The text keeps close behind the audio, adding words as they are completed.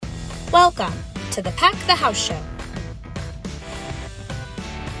Welcome to the Pack the House Show,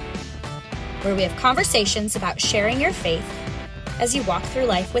 where we have conversations about sharing your faith as you walk through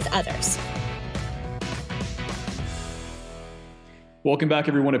life with others. Welcome back,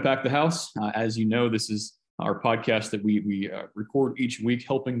 everyone, to Pack the House. As you know, this is our podcast that we record each week,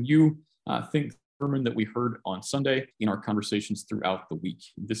 helping you think sermon that we heard on Sunday in our conversations throughout the week.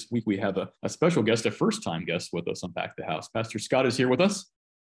 This week, we have a special guest, a first-time guest with us on Pack the House. Pastor Scott is here with us.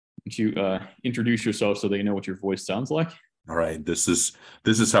 Would you introduce yourself so they know what your voice sounds like? All right. This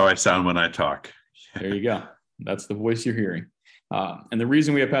is how I sound when I talk. There you go. That's the voice you're hearing. And the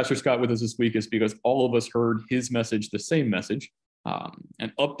reason we have Pastor Scott with us this week is because all of us heard his message, the same message,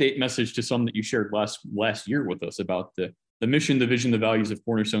 an update message to some that you shared last year with us about the mission, the vision, the values of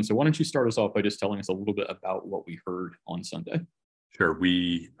Cornerstone. So why don't you start us off by just telling us a little bit about what we heard on Sunday? Sure.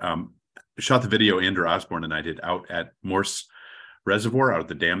 We shot the video, Andrew Osborne and I did, out at Morse Reservoir, out at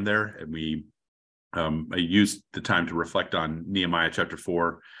the dam there. And I used the time to reflect on Nehemiah chapter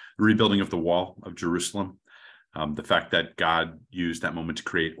 4, the rebuilding of the wall of Jerusalem, the fact that God used that moment to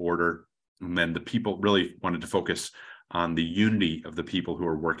create order. And then the people really wanted to focus on the unity of the people who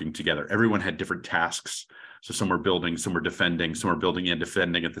are working together. Everyone had different tasks. So some were building, some were defending, some were building and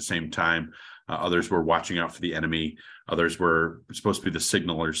defending at the same time. Others were watching out for the enemy. Others were supposed to be the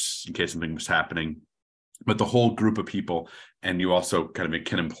signalers in case something was happening. But the whole group of people, and you also kind of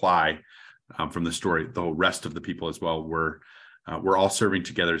can imply from the story, the whole rest of the people as well, were all serving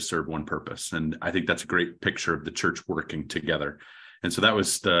together to serve one purpose. And I think that's a great picture of the church working together. And so that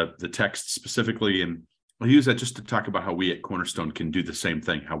was the text specifically. And I'll use that just to talk about how we at Cornerstone can do the same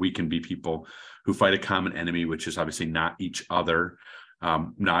thing, how we can be people who fight a common enemy, which is obviously not each other.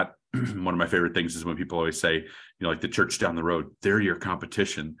 Not one of my favorite things is when people always say, like the church down the road, they're your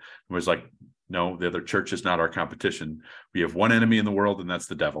competition. I was like, no, the other church is not our competition. We have one enemy in the world, and that's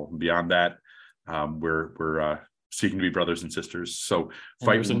the devil. And beyond that, we're seeking to be brothers and sisters. So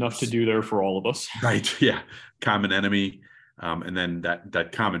there's enough to do there for all of us. Right. Yeah. Common enemy. And then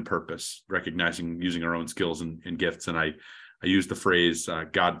that common purpose, recognizing, using our own skills and gifts. And I use the phrase,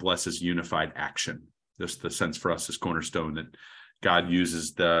 God blesses unified action. Just the sense for us as Cornerstone that God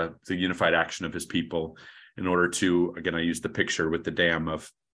uses the unified action of his people in order to, again, I use the picture with the dam of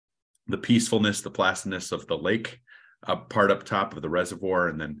the peacefulness, the placidness of the lake, part up top of the reservoir,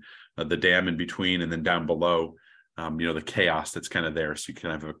 and then the dam in between, and then down below, the chaos that's kind of there. So you can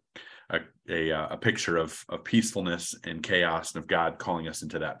have a picture of peacefulness and chaos, and of God calling us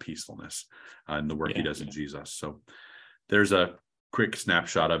into that peacefulness and the work he does in Jesus. So there's a quick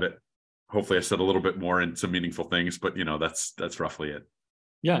snapshot of it. Hopefully I said a little bit more and some meaningful things, but that's roughly it.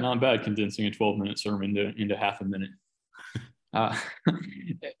 Yeah, not bad, condensing a 12-minute sermon into half a minute. I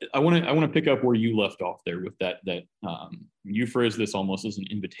want to pick up where you left off there with that you phrased this almost as an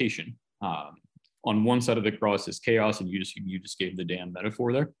invitation. On one side of the cross is chaos, and you just gave the dam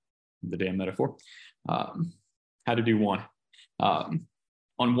metaphor there. The damn metaphor. How to do one. On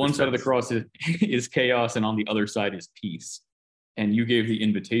one side of the cross is chaos, and on the other side is peace. And you gave the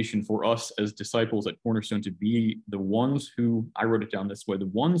invitation for us as disciples at Cornerstone to be the ones who, I wrote it down this way, the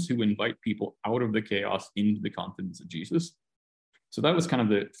ones who invite people out of the chaos into the confidence of Jesus. So that was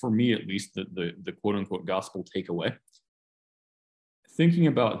kind of for me at least, the quote unquote gospel takeaway. Thinking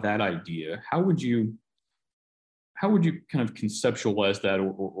about that idea, how would you kind of conceptualize that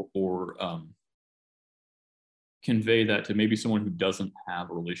or convey that to maybe someone who doesn't have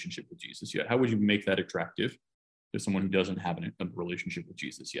a relationship with Jesus yet? How would you make that attractive to someone who doesn't have a relationship with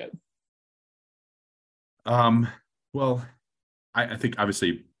Jesus yet? Well, I think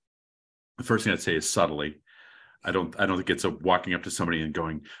obviously the first thing I'd say is subtly. I don't think it's a walking up to somebody and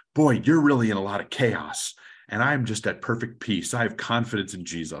going, boy, you're really in a lot of chaos, and I'm just at perfect peace. I have confidence in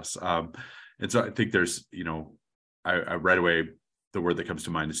Jesus. And so I think there's, I right away, the word that comes to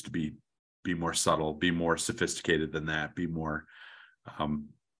mind is to be more subtle, be more sophisticated than that, be more,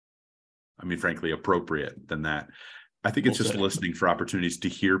 frankly, appropriate than that. I think it's just listening for opportunities to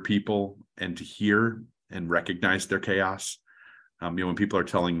hear people and to hear and recognize their chaos. When people are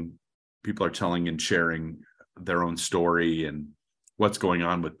telling and sharing their own story and what's going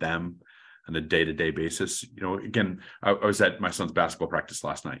on with them on a day-to-day basis. Again, I was at my son's basketball practice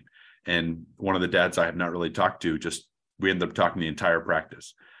last night, and one of the dads I have not really talked to, we ended up talking the entire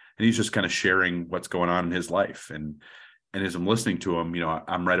practice, and he's just kind of sharing what's going on in his life. And as I'm listening to him,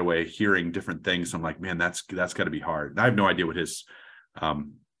 I'm right away hearing different things. I'm like, man, that's got to be hard. And I have no idea what his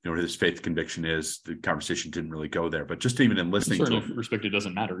faith conviction is. The conversation didn't really go there, but just even in listening to him, respect, it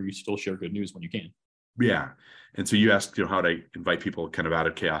doesn't matter. You still share good news when you can. Yeah. And so you asked, how to invite people kind of out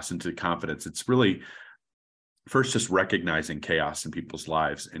of chaos into confidence. It's really, first just recognizing chaos in people's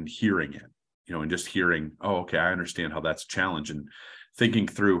lives and hearing it, and just hearing, oh, okay, I understand how that's a challenge, and thinking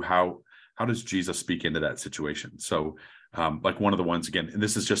through how does Jesus speak into that situation. So like one of the ones, again, and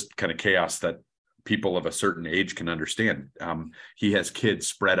this is just kind of chaos that people of a certain age can understand. He has kids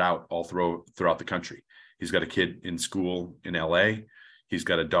spread out all throughout the country. He's got a kid in school in LA. He's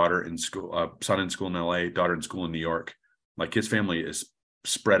got a daughter in school, son in school in LA, daughter in school in New York. Like his family is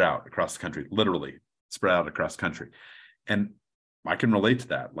spread out across the country, literally spread out across the country. And I can relate to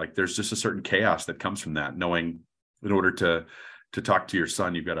that. Like there's just a certain chaos that comes from that, knowing in order to talk to your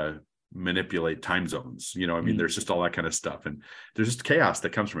son, you've got to manipulate time zones. There's just all that kind of stuff. And there's just chaos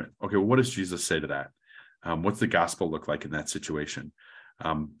that comes from it. Okay, well, what does Jesus say to that? What's the gospel look like in that situation?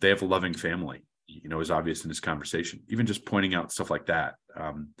 They have a loving family, is obvious in his conversation. Even just pointing out stuff like that,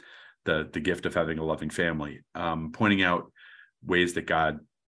 the gift of having a loving family, pointing out ways that God,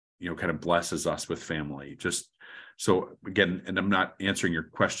 kind of blesses us with family. Just so again, and I'm not answering your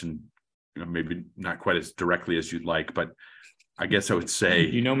question, maybe not quite as directly as you'd like, but I guess I would say,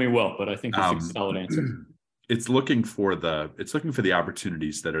 you know me well, but I think it's a solid answer. It's looking for the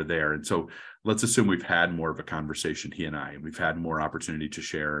opportunities that are there. And so let's assume we've had more of a conversation, he and I, and we've had more opportunity to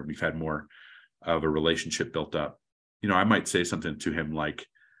share, and we've had more of a relationship built up. I might say something to him like,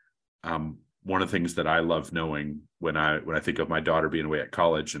 one of the things that I love knowing when I think of my daughter being away at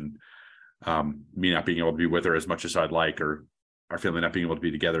college and me not being able to be with her as much as I'd like, or our family not being able to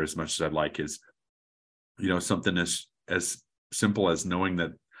be together as much as I'd like, is, something as simple as knowing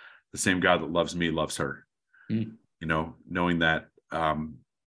that the same God that loves me loves her. Knowing that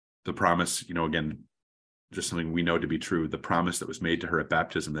the promise, again, just something we know to be true, the promise that was made to her at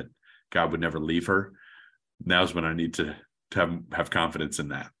baptism that God would never leave her. Now's when I need to have confidence in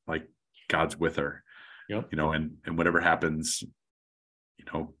that, like God's with her. Yep. And whatever happens,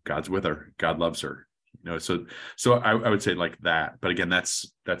 God's with her. God loves her. So I would say like that. But again, that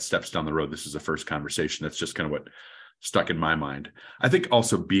steps down the road. This is the first conversation. That's just kind of what stuck in my mind. I think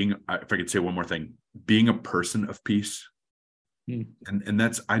also being, if I could say one more thing, being a person of peace. And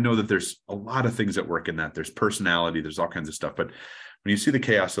that's, I know that there's a lot of things that work in that. There's personality, there's all kinds of stuff. But when you see the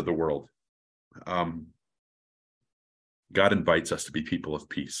chaos of the world, God invites us to be people of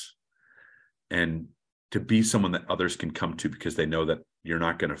peace and to be someone that others can come to because they know that you're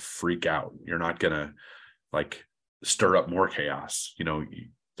not going to freak out. You're not going to like stir up more chaos.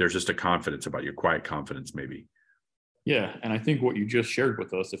 There's just a confidence about you, quiet confidence, maybe. Yeah. And I think what you just shared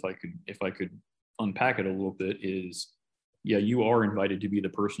with us, if I could unpack it a little bit, is, yeah, you are invited to be the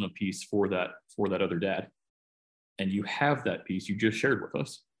person of peace for that other dad. And you have that peace you just shared with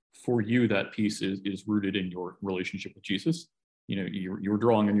us. For you, that peace is rooted in your relationship with Jesus. You're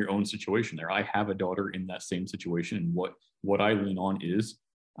drawing on your own situation there. I have a daughter in that same situation. And what I lean on is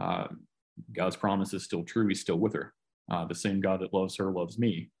God's promise is still true. He's still with her. The same God that loves her loves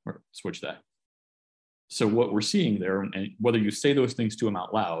me, or switch that. So what we're seeing there, and whether you say those things to him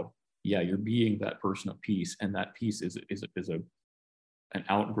out loud, yeah, you're being that person of peace, and that peace is an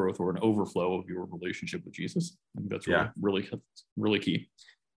outgrowth or an overflow of your relationship with Jesus. I think that's really key.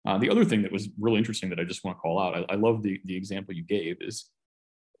 The other thing that was really interesting that I just want to call out, I love the example you gave, is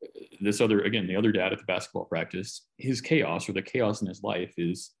the other dad at the basketball practice. His chaos, or the chaos in his life,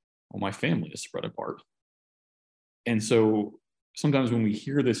 is, well, my family is spread apart. And so sometimes when we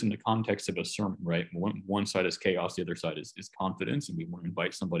hear this in the context of a sermon, right, one side is chaos, the other side is confidence, and we want to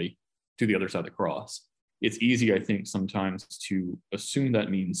invite somebody to the other side of the cross. It's easy, I think, sometimes to assume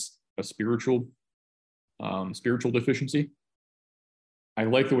that means a spiritual deficiency. I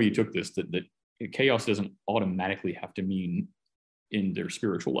like the way you took this, that chaos doesn't automatically have to mean in their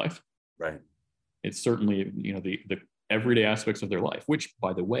spiritual life. Right. It's certainly, the everyday aspects of their life, which,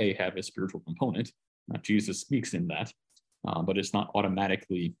 by the way, have a spiritual component. Jesus speaks in that, but it's not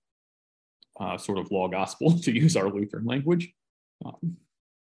automatically sort of law gospel, to use our Lutheran language.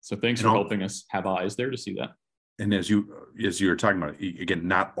 So thanks for helping us have eyes there to see that. And as you were talking about, again,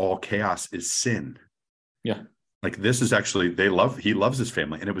 not all chaos is sin. Yeah. Like this is actually, he loves his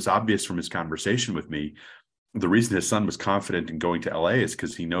family. And it was obvious from his conversation with me, the reason his son was confident in going to LA is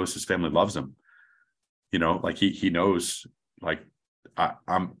because he knows his family loves him. Like he knows, like,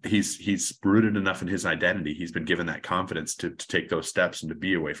 he's rooted enough in his identity. He's been given that confidence to take those steps and to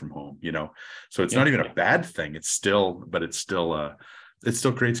be away from home, so it's not even a bad thing. It still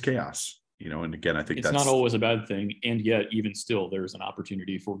creates chaos, and again, I think it's not always a bad thing. And yet, even still, there's an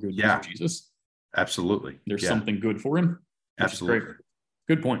opportunity for good news of Jesus. Absolutely. There's something good for him. Absolutely.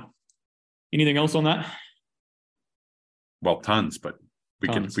 Good point. Anything else on that? Well, tons, but we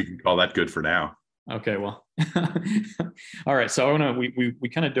can call that good for now. Okay, well, all right. So I want to, we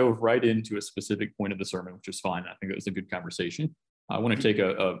kind of dove right into a specific point of the sermon, which is fine. I think it was a good conversation. I want to take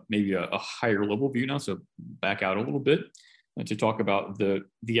maybe a higher level view now. So back out a little bit to talk about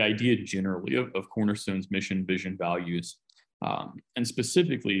the idea generally of Cornerstone's mission, vision, values, and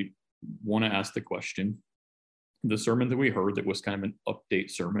specifically want to ask the question, the sermon that we heard that was kind of an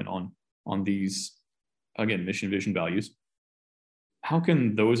update sermon on these, again, mission, vision, values. How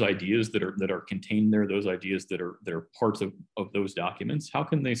can those ideas that are contained there, those ideas that are parts of those documents, how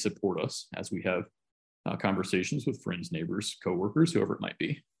can they support us as we have conversations with friends, neighbors, coworkers, whoever it might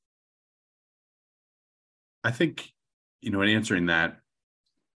be? I think, in answering that,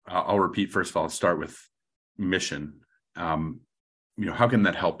 I'll repeat, first of all, I'll start with mission. How can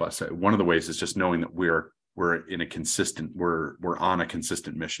that help us? One of the ways is just knowing that we're in a consistent, we're on a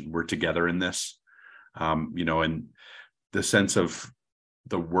consistent mission. We're together in this, and the sense of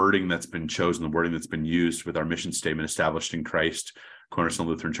the wording that's been chosen, the wording that's been used with our mission statement, established in Christ, Cornerstone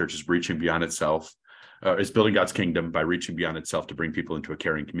Lutheran Church is reaching beyond itself, is building God's kingdom by reaching beyond itself to bring people into a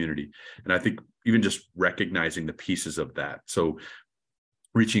caring community. And I think even just recognizing the pieces of that. So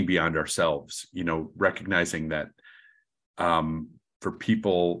reaching beyond ourselves, recognizing that for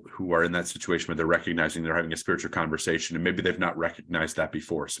people who are in that situation where they're recognizing they're having a spiritual conversation, and maybe they've not recognized that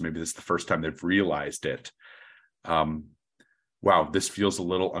before. So maybe this is the first time they've realized it. Wow, this feels a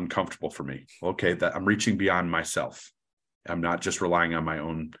little uncomfortable for me. Okay, that I'm reaching beyond myself. I'm not just relying on my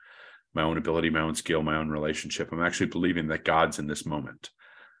own ability, my own skill, my own relationship. I'm actually believing that God's in this moment.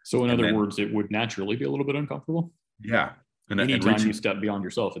 So in other words, it would naturally be a little bit uncomfortable. Yeah. Anytime you step beyond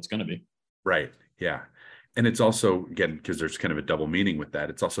yourself, it's going to be. Right. Yeah. And it's also, again, because there's kind of a double meaning with that.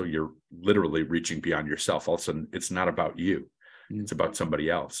 It's also, you're literally reaching beyond yourself. All of a sudden, it's not about you. It's about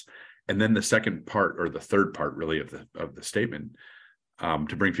somebody else. And then the second part, or the third part really of the statement,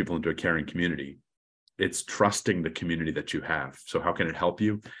 to bring people into a caring community, it's trusting the community that you have. So how can it help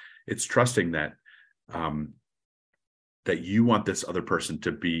you? It's trusting that that you want this other person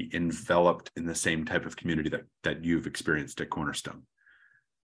to be enveloped in the same type of community that you've experienced at Cornerstone.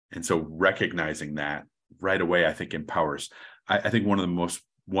 And so recognizing that right away, I think empowers. I think one of the most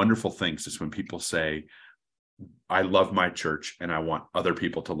wonderful things is when people say, I love my church and I want other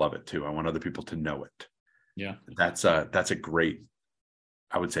people to love it too. I want other people to know it. Yeah. That's a great,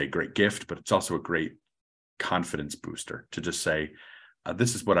 I would say, great gift, but it's also a great confidence booster to just say,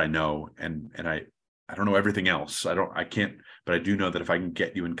 this is what I know. And I don't know everything else. I can't, but I do know that if I can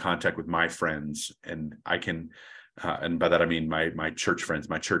get you in contact with my friends, and I can, and by that I mean my church friends,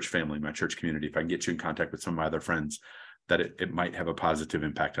 my church family, my church community, if I can get you in contact with some of my other friends, that it might have a positive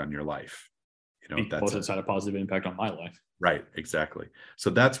impact on your life. Because it's had a positive impact on my life. Right, exactly. So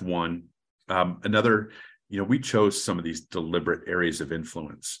that's one. Another, we chose some of these deliberate areas of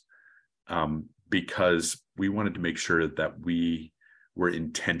influence because we wanted to make sure that we were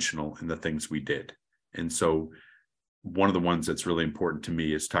intentional in the things we did. And so one of the ones that's really important to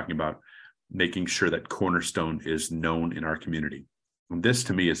me is talking about making sure that Cornerstone is known in our community. And this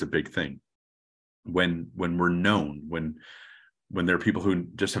to me is a big thing. When we're known, when there are people who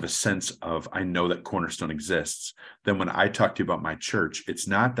just have a sense of, I know that Cornerstone exists, then when I talk to you about my church, it's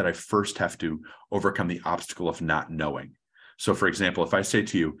not that I first have to overcome the obstacle of not knowing. So for example, if I say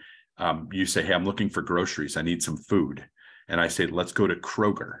to you, you say, hey, I'm looking for groceries, I need some food. And I say, let's go to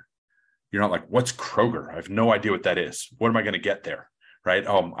Kroger. You're not like, what's Kroger? I have no idea what that is. What am I going to get there? Right?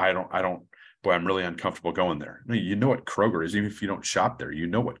 Oh, I don't, boy, I'm really uncomfortable going there. No, you know what Kroger is. Even if you don't shop there, you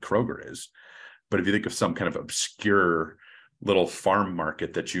know what Kroger is. But if you think of some kind of obscure little farm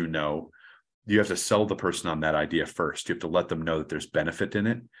market that you have to sell the person on that idea first. You have to let them know that there's benefit in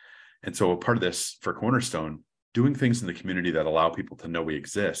it. And so a part of this for Cornerstone, doing things in the community that allow people to know we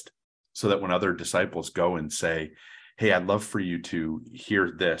exist, so that when other disciples go and say, hey, I'd love for you to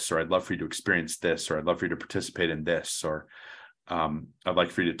hear this, or I'd love for you to experience this, or I'd love for you to participate in this, or I'd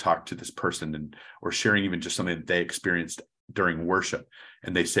like for you to talk to this person, or sharing even just something that they experienced during worship,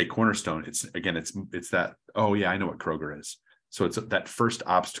 and they say Cornerstone, it's that, oh yeah, I know what Kroger is. So it's that first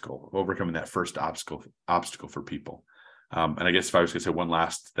obstacle, overcoming that first obstacle for people. And I guess if I was going to say one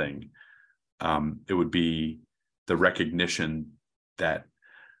last thing, it would be the recognition that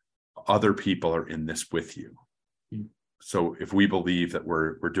other people are in this with you. So if we believe that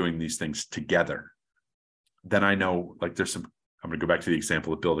we're doing these things together, then I know, like, I'm going to go back to the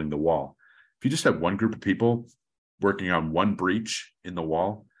example of building the wall. If you just have one group of people working on one breach in the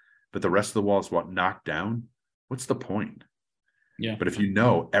wall, but the rest of the wall is knocked down, what's the point? Yeah. But if you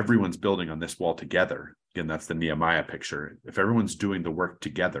know everyone's building on this wall together, again, that's the Nehemiah picture. If everyone's doing the work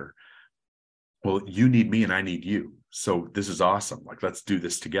together, well, you need me and I need you. So this is awesome. Like, let's do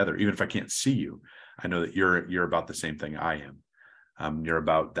this together. Even if I can't see you, I know that you're about the same thing I am. You're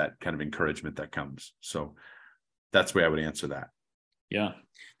about that kind of encouragement that comes. So that's the way I would answer that. Yeah.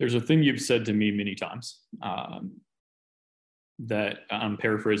 There's a thing you've said to me many times, that I'm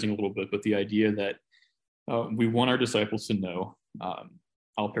paraphrasing a little bit, but the idea that we want our disciples to know,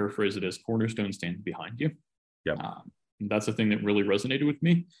 I'll paraphrase it as Cornerstone stands behind you. Yep. That's the thing that really resonated with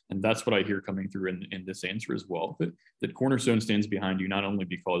me. And that's what I hear coming through in this answer as well, that Cornerstone stands behind you, not only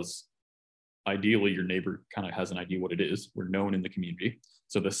because ideally your neighbor kind of has an idea what it is. We're known in the community.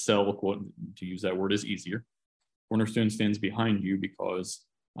 So the sell, quote, to use that word, is easier. Cornerstone stands behind you because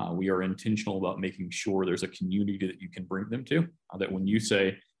we are intentional about making sure there's a community that you can bring them to, that when you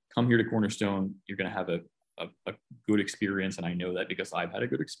say, come here to Cornerstone, you're going to have a good experience. And I know that because I've had a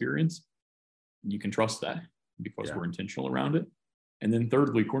good experience. You can trust that because we're intentional around it. And then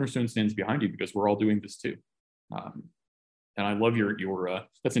thirdly, Cornerstone stands behind you because we're all doing this too. And I love your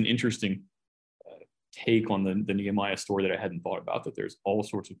that's an interesting take on the Nehemiah story that I hadn't thought about, that there's all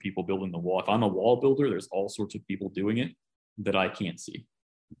sorts of people building the wall. If I'm a wall builder, there's all sorts of people doing it that I can't see,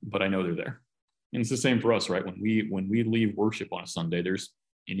 but I know they're there. And it's the same for us, right? When we leave worship on a Sunday, there's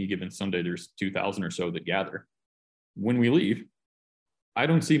any given Sunday, there's 2,000 or so that gather. When we leave, I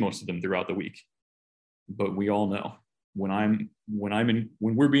don't see most of them throughout the week, but we all know when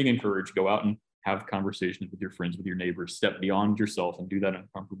we're being encouraged, go out and have conversations with your friends, with your neighbors, step beyond yourself and do that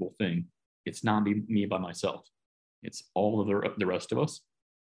uncomfortable thing. It's not me by myself. It's all of the rest of us.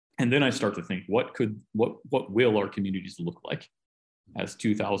 And then I start to think, what will our communities look like as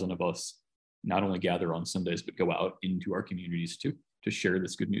 2,000 of us not only gather on Sundays, but go out into our communities to share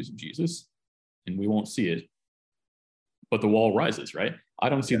this good news of Jesus? And we won't see it, but the wall rises, right? I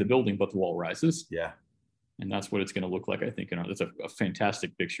don't see the building, but the wall rises. Yeah. And that's what it's going to look like, I think. And that's a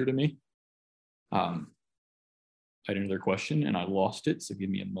fantastic picture to me. I had another question and I lost it, so give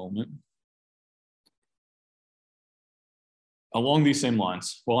me a moment. Along these same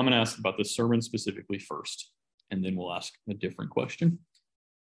lines, well, I'm going to ask about the sermon specifically first, and then we'll ask a different question.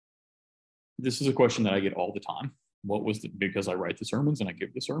 This is a question that I get all the time. Because I write the sermons and I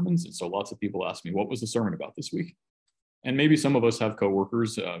give the sermons, and so lots of people ask me, what was the sermon about this week? And maybe some of us have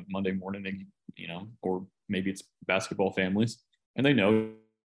coworkers Monday morning, or maybe it's basketball families, and they know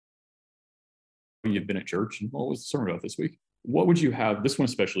you've been at church, and what was the sermon about this week? What would you have? This one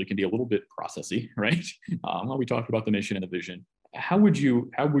especially can be a little bit processy, right? While we talked about the mission and the vision, how would you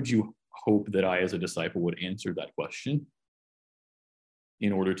hope that I, as a disciple, would answer that question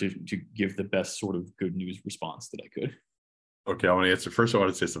in order to give the best sort of good news response that I could? Okay, I want to answer. First, I want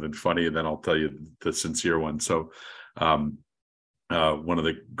to say something funny, and then I'll tell you the sincere one. So, one of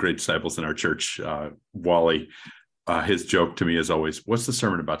the great disciples in our church, Wally, his joke to me is always, "What's the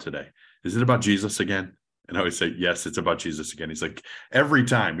sermon about today? Is it about Jesus again?" And I always say, yes, it's about Jesus again. He's like, every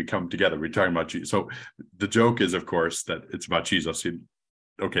time we come together, we're talking about Jesus. So the joke is, of course, that it's about Jesus.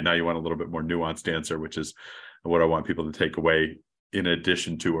 Okay, now you want a little bit more nuanced answer, which is what I want people to take away in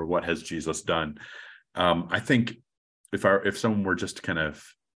addition to, or what has Jesus done? I think if someone were just kind of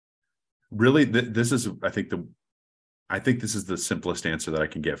really, I think this is the simplest answer that I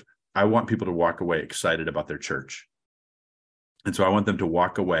can give. I want people to walk away excited about their church. And so I want them to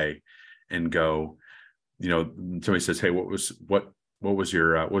walk away and go, somebody says, "Hey, what was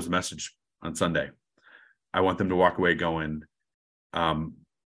the message on Sunday?" I want them to walk away going, "Man,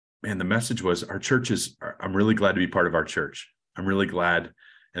 the message was I'm really glad to be part of our church. I'm really glad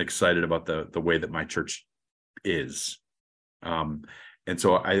and excited about the way that my church is." And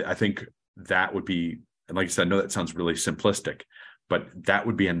so I think that would be, and like I said, I know that sounds really simplistic, but that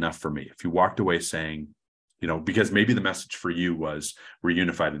would be enough for me. If you walked away saying, because maybe the message for you was, we're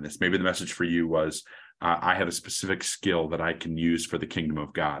unified in this. Maybe the message for you was, I have a specific skill that I can use for the kingdom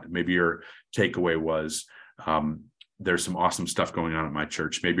of God. Maybe your takeaway was, there's some awesome stuff going on at my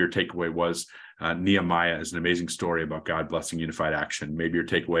church. Maybe your takeaway was, Nehemiah is an amazing story about God blessing unified action. Maybe your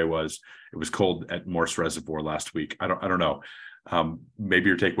takeaway was, it was cold at Morse Reservoir last week. I don't know. Maybe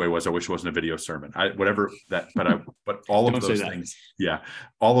your takeaway was, I wish it wasn't a video sermon. But all of those things,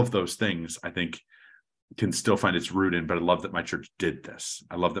 all of those things, I think, can still find its root in, but I love that my church did this.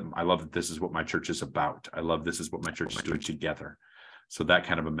 I love that this is what my church is about. I love this is what my church is doing together. So that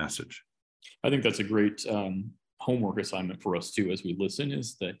kind of a message. I think that's a great homework assignment for us too, as we listen,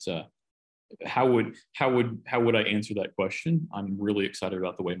 is that how would I answer that question? I'm really excited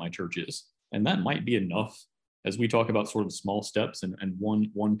about the way my church is. And that might be enough as we talk about sort of small steps and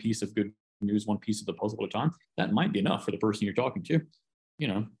one piece of good news, one piece of the puzzle at a time. That might be enough for the person you're talking to,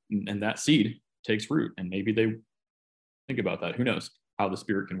 and that seed takes root, and maybe they think about that. Who knows how the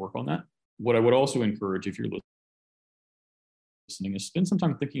Spirit can work on that? What I would also encourage, if you're listening, is spend some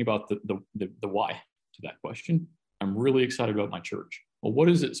time thinking about the why. to that question. I'm really excited about my church. Well, what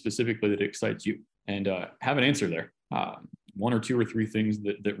is it specifically that excites you? And have an answer there. One or two or three things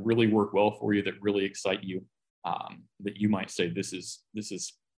that really work well for you, that really excite you, that you might say, this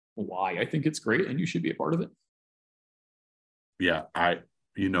is why I think it's great and you should be a part of it. Yeah,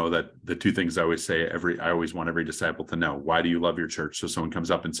 that the two things I always say, I always want every disciple to know, why do you love your church? So someone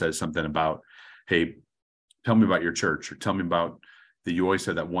comes up and says something about, hey, tell me about your church, or tell me about that. You always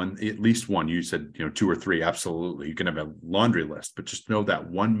said that one, at least one. You said, two or three. Absolutely. You can have a laundry list, but just know that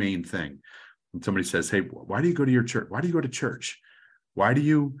one main thing. When somebody says, hey, why do you go to your church? Why do you go to church? Why do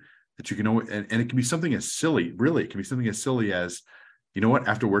you, that you can know, and it can be something as silly, really, it can be something as silly as, you know what,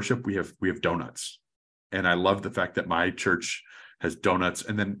 after worship, we have donuts. And I love the fact that my church has donuts.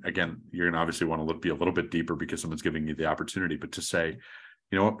 And then again, you're going to obviously want to be a little bit deeper because someone's giving you the opportunity, but to say,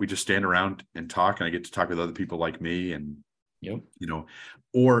 you know what, we just stand around and talk, and I get to talk with other people like me, and, yep. And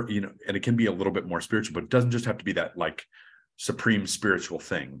it can be a little bit more spiritual, but it doesn't just have to be that like supreme spiritual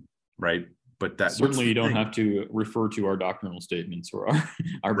thing, right? But that certainly you don't have to refer to our doctrinal statements or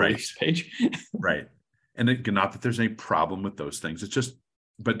our beliefs page. Right. And not that there's any problem with those things. It's just,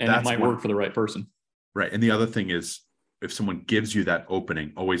 but and it might work for the right person. Right. And the other thing is, if someone gives you that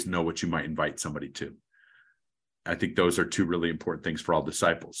opening, always know what you might invite somebody to. I think those are two really important things for all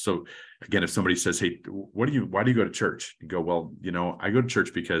disciples. So again, if somebody says, hey, why do you go to church? You go, well, I go to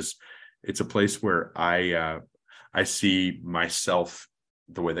church because it's a place where I see myself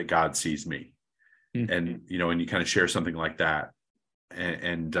the way that God sees me. Mm-hmm. And you kind of share something like that.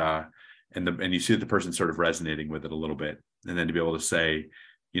 And you see that the person sort of resonating with it a little bit. And then to be able to say,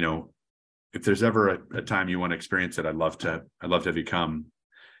 if there's ever a time you want to experience it, I'd love to have you come.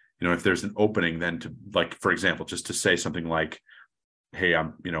 If there's an opening, then to, like, for example, just to say something like, hey,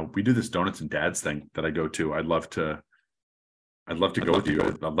 we do this donuts and dads thing that I go to. I'd love to go with you.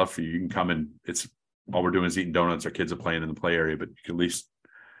 I'd love for you. You can come, and it's all we're doing is eating donuts. Our kids are playing in the play area, but you can at least,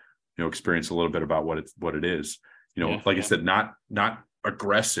 experience a little bit about what it is. I said, not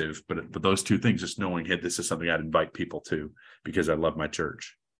aggressive, but those two things, just knowing, hey, this is something I'd invite people to because I love my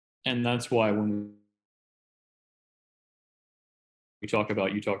church. And that's why when you talked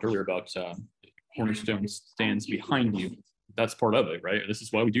earlier about Cornerstone stands behind you. That's part of it, right? This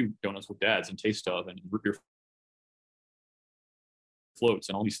is why we do donuts with dads and taste of and root beer floats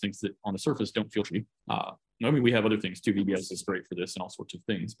and all these things that on the surface don't feel true. We have other things too. VBS is great for this and all sorts of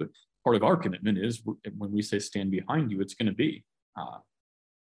things. But part of our commitment is when we say stand behind you, it's going to be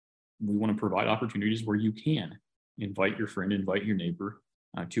we want to provide opportunities where you can invite your friend, invite your neighbor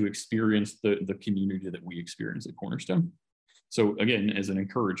to experience the community that we experience at Cornerstone. So again, as an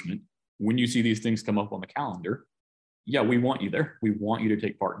encouragement, when you see these things come up on the calendar, yeah, we want you there. We want you to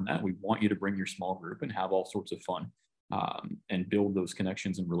take part in that. We want you to bring your small group and have all sorts of fun and build those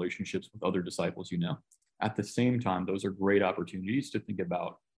connections and relationships with other disciples. At the same time, those are great opportunities to think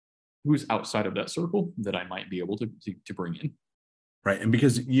about who's outside of that circle that I might be able to bring in. Right. And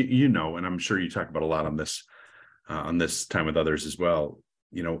because, and I'm sure you talk about a lot on this time with others as well,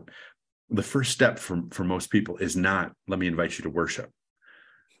 the first step for most people is not, let me invite you to worship.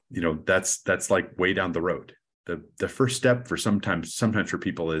 That's like way down the road. The first step for sometimes for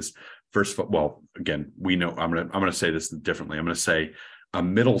people is again, we know, I'm going to say this differently. I'm going to say a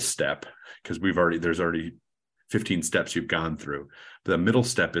middle step, because there's already 15 steps you've gone through. The middle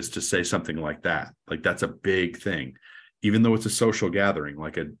step is to say something like that. Like, that's a big thing, even though it's a social gathering,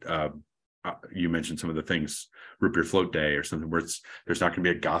 like you mentioned some of the things, Root Beer Float Day or something, where there's not going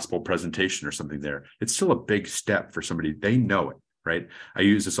to be a gospel presentation or something there. It's still a big step for somebody. They know it, right? I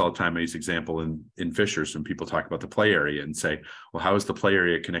use this all the time. I use example in Fishers when people talk about the play area and say, well, how is the play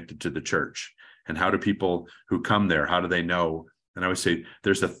area connected to the church? And how do people who come there, how do they know? And I would say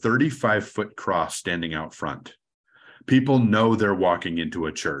there's a 35-foot cross standing out front. People know they're walking into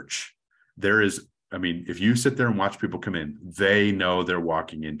a church. If you sit there and watch people come in, they know they're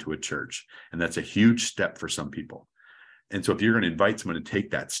walking into a church. And that's a huge step for some people. And so if you're going to invite someone to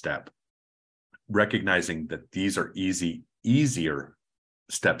take that step, recognizing that these are easier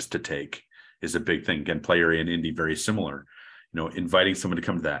steps to take is a big thing. Again, play area and Indy, very similar. Inviting someone to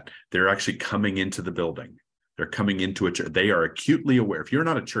come to that. They're actually coming into the building. They're coming into a church. They are acutely aware. If you're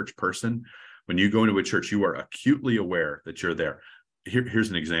not a church person, when you go into a church, you are acutely aware that you're there. Here's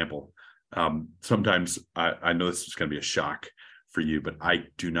an example. Sometimes I know this is going to be a shock for you, but I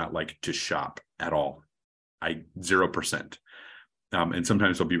do not like to shop at all. 0%. And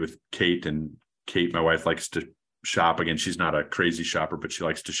sometimes I'll be with Kate, and Kate, my wife, likes to shop. Again, she's not a crazy shopper, but she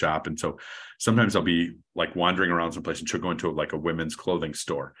likes to shop. And so sometimes I'll be like wandering around someplace and she'll go into like a women's clothing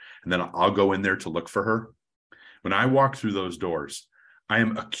store. And then I'll go in there to look for her. When I walk through those doors, I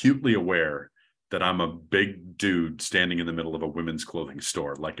am acutely aware that I'm a big dude standing in the middle of a women's clothing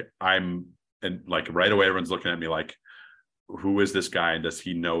store. And like right away, everyone's looking at me like, who is this guy? And does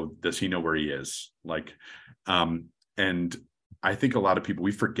he know where he is? Like, and I think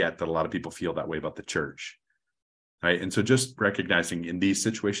we forget that a lot of people feel that way about the church. Right. And so just recognizing in these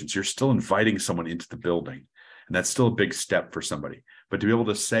situations, you're still inviting someone into the building. And that's still a big step for somebody. But to be able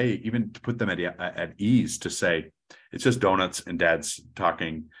to say, even to put them at ease, to say, it's just donuts and dad's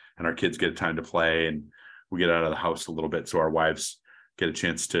talking and our kids get time to play and we get out of the house a little bit so our wives get a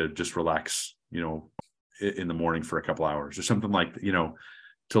chance to just relax, in the morning for a couple hours or something like,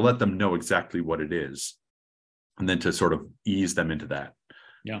 to let them know exactly what it is. And then to sort of ease them into that.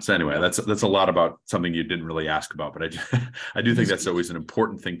 Yeah. So anyway, that's a lot about something you didn't really ask about, but I do think that's always an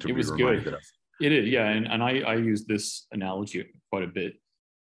important thing to be reminded of. It is, yeah, and I use this analogy quite a bit.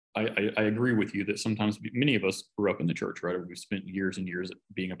 I agree with you that sometimes many of us grew up in the church, right? Or we've spent years and years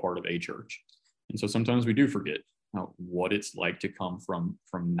being a part of a church, and so sometimes we do forget what it's like to come from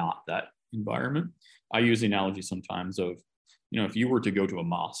not that environment. I use the analogy sometimes of, if you were to go to a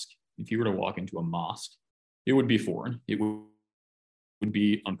mosque, if you were to walk into a mosque, it would be foreign. It would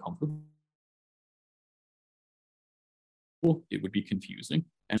be uncomfortable. It would be confusing.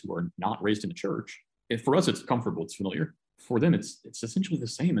 And who are not raised in the church, for us, it's comfortable, it's familiar. For them, it's essentially the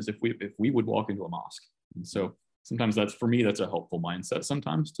same as if we would walk into a mosque. And so sometimes that's a helpful mindset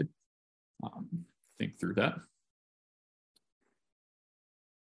sometimes to think through that.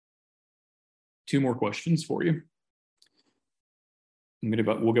 2 more questions for you.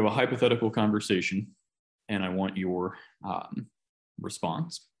 We'll give a hypothetical conversation, and I want your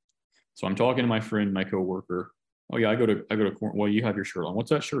response. So I'm talking to my friend, my coworker. Oh yeah, I go to well, you have your shirt on. What's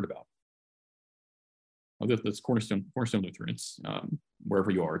that shirt about? Oh, that's Cornerstone Lutheran. It's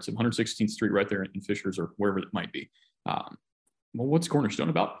wherever you are. It's 116th Street right there in Fishers or wherever it might be. Well, what's Cornerstone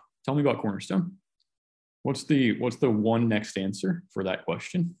about? Tell me about Cornerstone. What's the one next answer for that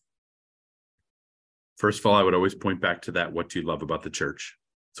question? First of all, I would always point back to that. What do you love about the church?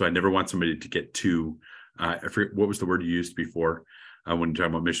 So I never want somebody to get too, I forget what was the word you used before when you're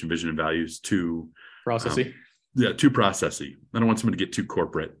talking about mission, vision, and values, too processy. Too processy. I don't want someone to get too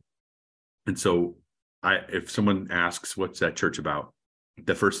corporate. And so if someone asks, what's that church about?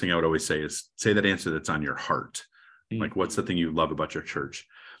 The first thing I would always say is say that answer that's on your heart. Like, what's the thing you love about your church?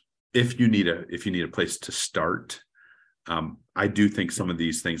 If you need a place to start, I do think some of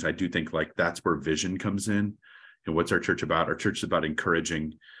these things, I do think like that's where vision comes in. And what's our church about? Our church is about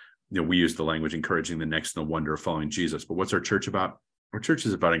encouraging, we use the language, encouraging the next in the wonder of following Jesus. But what's our church about? Our church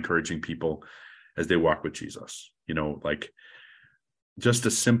is about encouraging people as they walk with Jesus, like just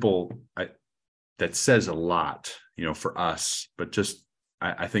a simple, that says a lot, for us, but just,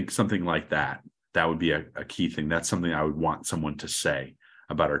 I think something like that would be a key thing. That's something I would want someone to say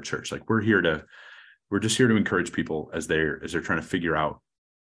about our church. Like we're just here to encourage people as they're trying to figure out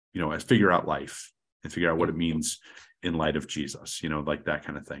life and figure out what it means in light of Jesus, like that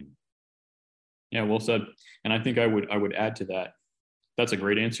kind of thing. Yeah, well said. And I think I would add to that. That's a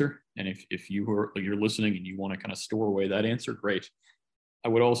great answer. And if you're listening and you want to kind of store away that answer, great. I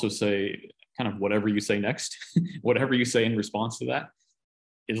would also say kind of whatever you say next, whatever you say in response to that,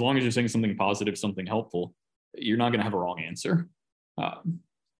 as long as you're saying something positive, something helpful, you're not going to have a wrong answer.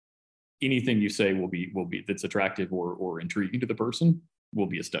 Anything you say will be that's attractive or intriguing to the person will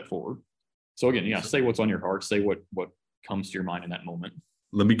be a step forward. So again, yeah, say what's on your heart, say what comes to your mind in that moment.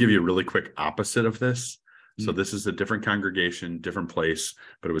 Let me give you a really quick opposite of this. So this is a different congregation, different place,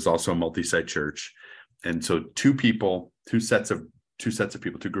 but it was also a multi-site church. And so two groups of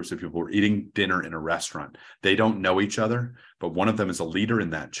people were eating dinner in a restaurant. They don't know each other, but one of them is a leader in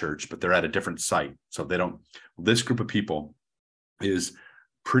that church, but they're at a different site. So this group of people is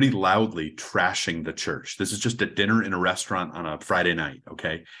pretty loudly trashing the church. This is just a dinner in a restaurant on a Friday night.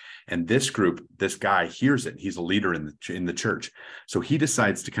 Okay. And this guy hears it. He's a leader in the church. So he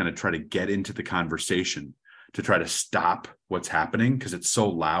decides to kind of try to get into the conversation to try to stop what's happening because it's so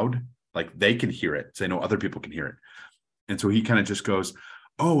loud. Like they can hear it. So they know other people can hear it. And so he kind of just goes,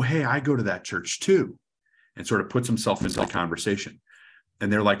 oh, hey, I go to that church too. And sort of puts himself into the conversation.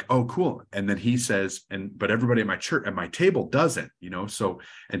 And they're like, oh, cool. And then he says, but everybody at my table doesn't, so,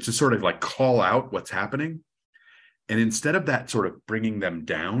 and to sort of like call out what's happening. And instead of that sort of bringing them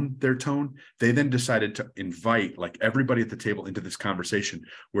down their tone, they then decided to invite like everybody at the table into this conversation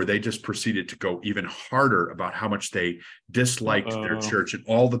where they just proceeded to go even harder about how much they disliked their church and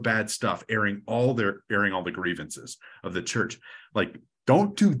all the bad stuff, airing all the grievances of the church. Like,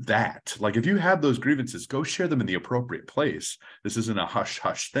 don't do that. Like, if you have those grievances, go share them in the appropriate place. This isn't a hush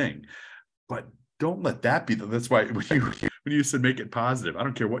hush thing, but don't let that be. That's why when you said make it positive. I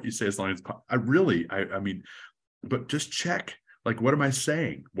don't care what you say as long as I mean, but just check. Like, what am I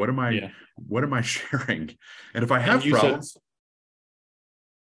saying? What am I sharing? And if I have problems.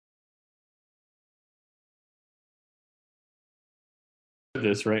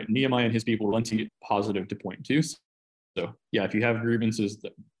 This, right? Nehemiah and his people were plenty positive to point to. So yeah, if you have grievances,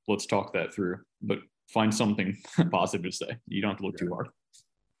 let's talk that through, but find something positive to say. You don't have to look too hard.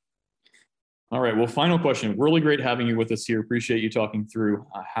 All right. Well, final question. Really great having you with us here. Appreciate you talking through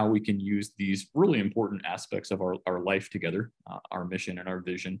how we can use these really important aspects of our life together, our mission and our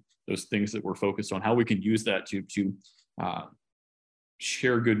vision, those things that we're focused on, how we can use that to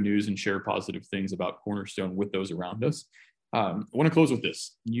share good news and share positive things about Cornerstone with those around us. I want to close with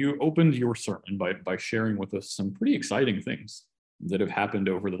this. You opened your sermon by sharing with us some pretty exciting things that have happened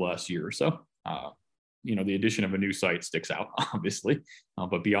over the last year or so. The addition of a new site sticks out, obviously,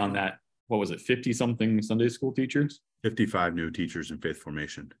 but beyond that, what was it, 50 something Sunday school teachers? 55 new teachers in faith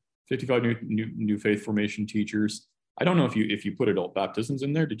formation. 55 new faith formation teachers. I don't know if you put adult baptisms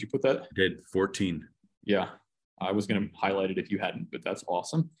in there. Did you put that? I did. 14. Yeah, I was going to highlight it if you hadn't, but that's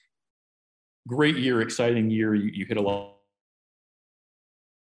awesome. Great year, exciting year. You hit a lot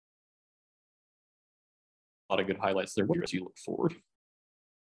of good highlights there. What do you look forward?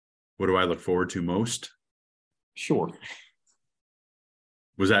 What do I look forward to most? Sure.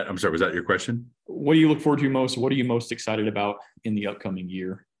 Was that your question? What do you look forward to most? What are you most excited about in the upcoming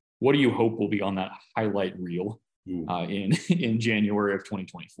year? What do you hope will be on that highlight reel in January of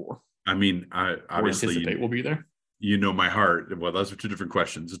 2024? I mean, I obviously anticipate we'll be there. You know my heart. Well, those are two different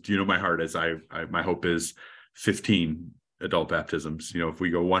questions. Do you know my heart? As my hope is 15 adult baptisms. If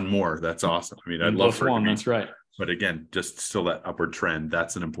we go one more, that's awesome. I mean, I'd love for one. That's right. But again, just still that upward trend.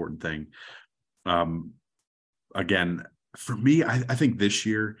 That's an important thing. Again, for me, I think this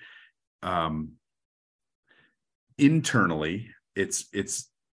year, internally, it's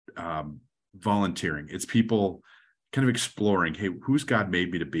volunteering. It's people kind of exploring, hey, who's God made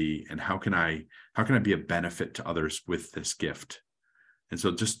me to be, and how can I be a benefit to others with this gift? And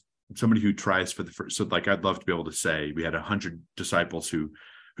so just somebody who tries for the first, so like I'd love to be able to say we had 100 disciples who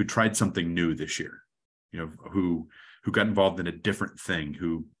tried something new this year, who got involved in a different thing,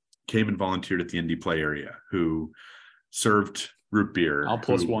 who came and volunteered at the indie play area, who served root beer. I'll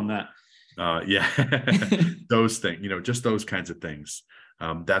plus one that. Yeah, those things, just those kinds of things.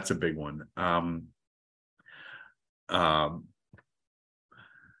 That's a big one.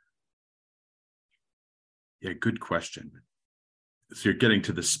 Yeah, good question. So you're getting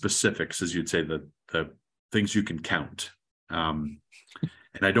to the specifics, as you'd say, the things you can count. And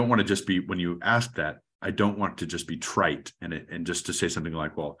I don't want to just be, when you ask that, I don't want to just be trite and just to say something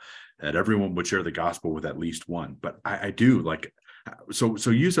like, well, that everyone would share the gospel with at least one. But I do like, so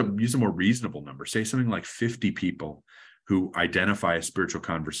use a more reasonable number. Say something like 50 people who identify a spiritual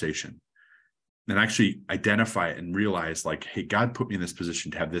conversation and actually identify it and realize like, hey, God put me in this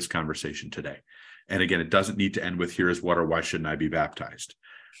position to have this conversation today. And again, it doesn't need to end with here is what or why shouldn't I be baptized?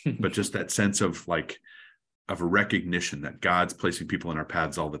 But just that sense of like, of a recognition that God's placing people in our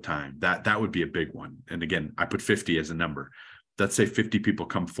paths all the time. That would be a big one. And again, I put 50 as a number. Let's say 50 people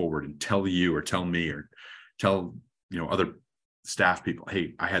come forward and tell you or tell me or tell, other staff people,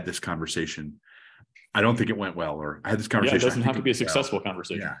 hey, I had this conversation. I don't think it went well, or I had this conversation. Yeah, it doesn't have to be a successful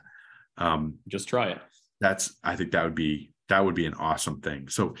conversation. Yeah. Just try it. I think that would be an awesome thing.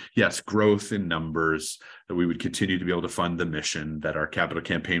 So yes, growth in numbers, that we would continue to be able to fund the mission, that our capital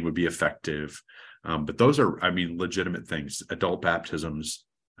campaign would be effective. But those are, legitimate things. Adult baptisms,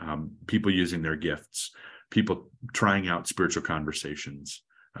 people using their gifts, people trying out spiritual conversations.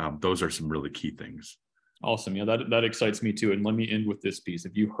 Those are some really key things. Awesome. Yeah, that excites me too. And let me end with this piece.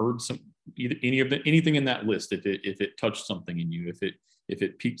 If you heard anything in that list, if it touched something in you, if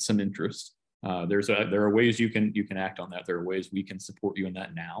it piqued some interest, there are ways you can act on that. There are ways we can support you in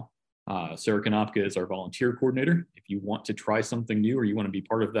that now. Sarah Konopka is our volunteer coordinator. If you want to try something new, or you want to be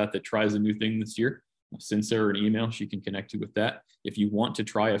part of that tries a new thing this year, send Sarah an email. She can connect you with that. If you want to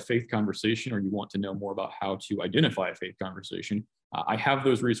try a faith conversation, or you want to know more about how to identify a faith conversation, I have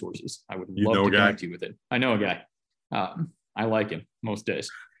those resources. I would love to connect you with it. I know a guy. I like him most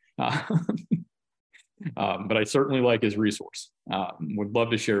days. But I certainly like his resource. Would love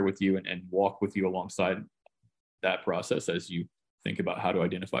to share with you and walk with you alongside that process as you think about how to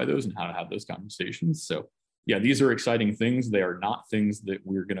identify those and how to have those conversations. So yeah, these are exciting things. They are not things that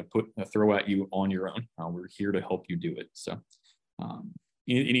we're going to throw at you on your own. We're here to help you do it. So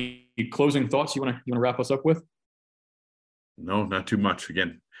any closing thoughts you want to wrap us up with? No, not too much.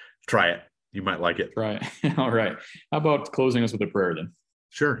 Again, try it. You might like it. Try it. All right. How about closing us with a prayer then?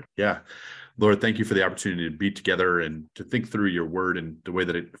 Sure. Yeah. Lord, thank you for the opportunity to be together and to think through your word and the way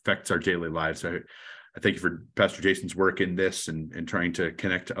that it affects our daily lives. I thank you for Pastor Jason's work in this and trying to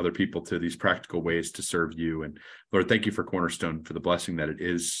connect to other people to these practical ways to serve you. And Lord, thank you for Cornerstone, for the blessing that it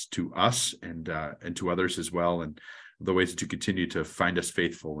is to us and to others as well, and the ways that you continue to find us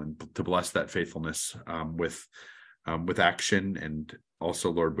faithful and to bless that faithfulness with action, and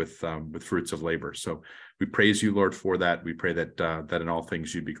also, Lord, with fruits of labor. So we praise you, Lord, for that. We pray that that in all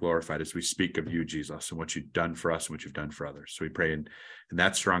things you'd be glorified as we speak of you, Jesus, and what you've done for us and what you've done for others. So we pray in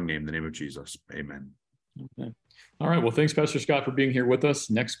that strong name, the name of Jesus. Amen. Okay. All right. Well, thanks, Pastor Scott, for being here with us.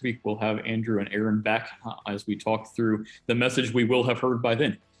 Next week, we'll have Andrew and Aaron back as we talk through the message we will have heard by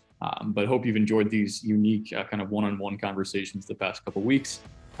then. But hope you've enjoyed these unique kind of one-on-one conversations the past couple weeks.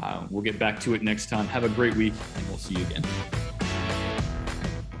 We'll get back to it next time. Have a great week, and we'll see you again.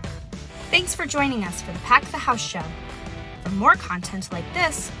 Thanks for joining us for the Pack the House Show. For more content like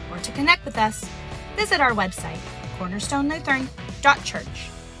this, or to connect with us, visit our website,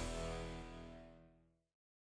 cornerstonelutheran.church.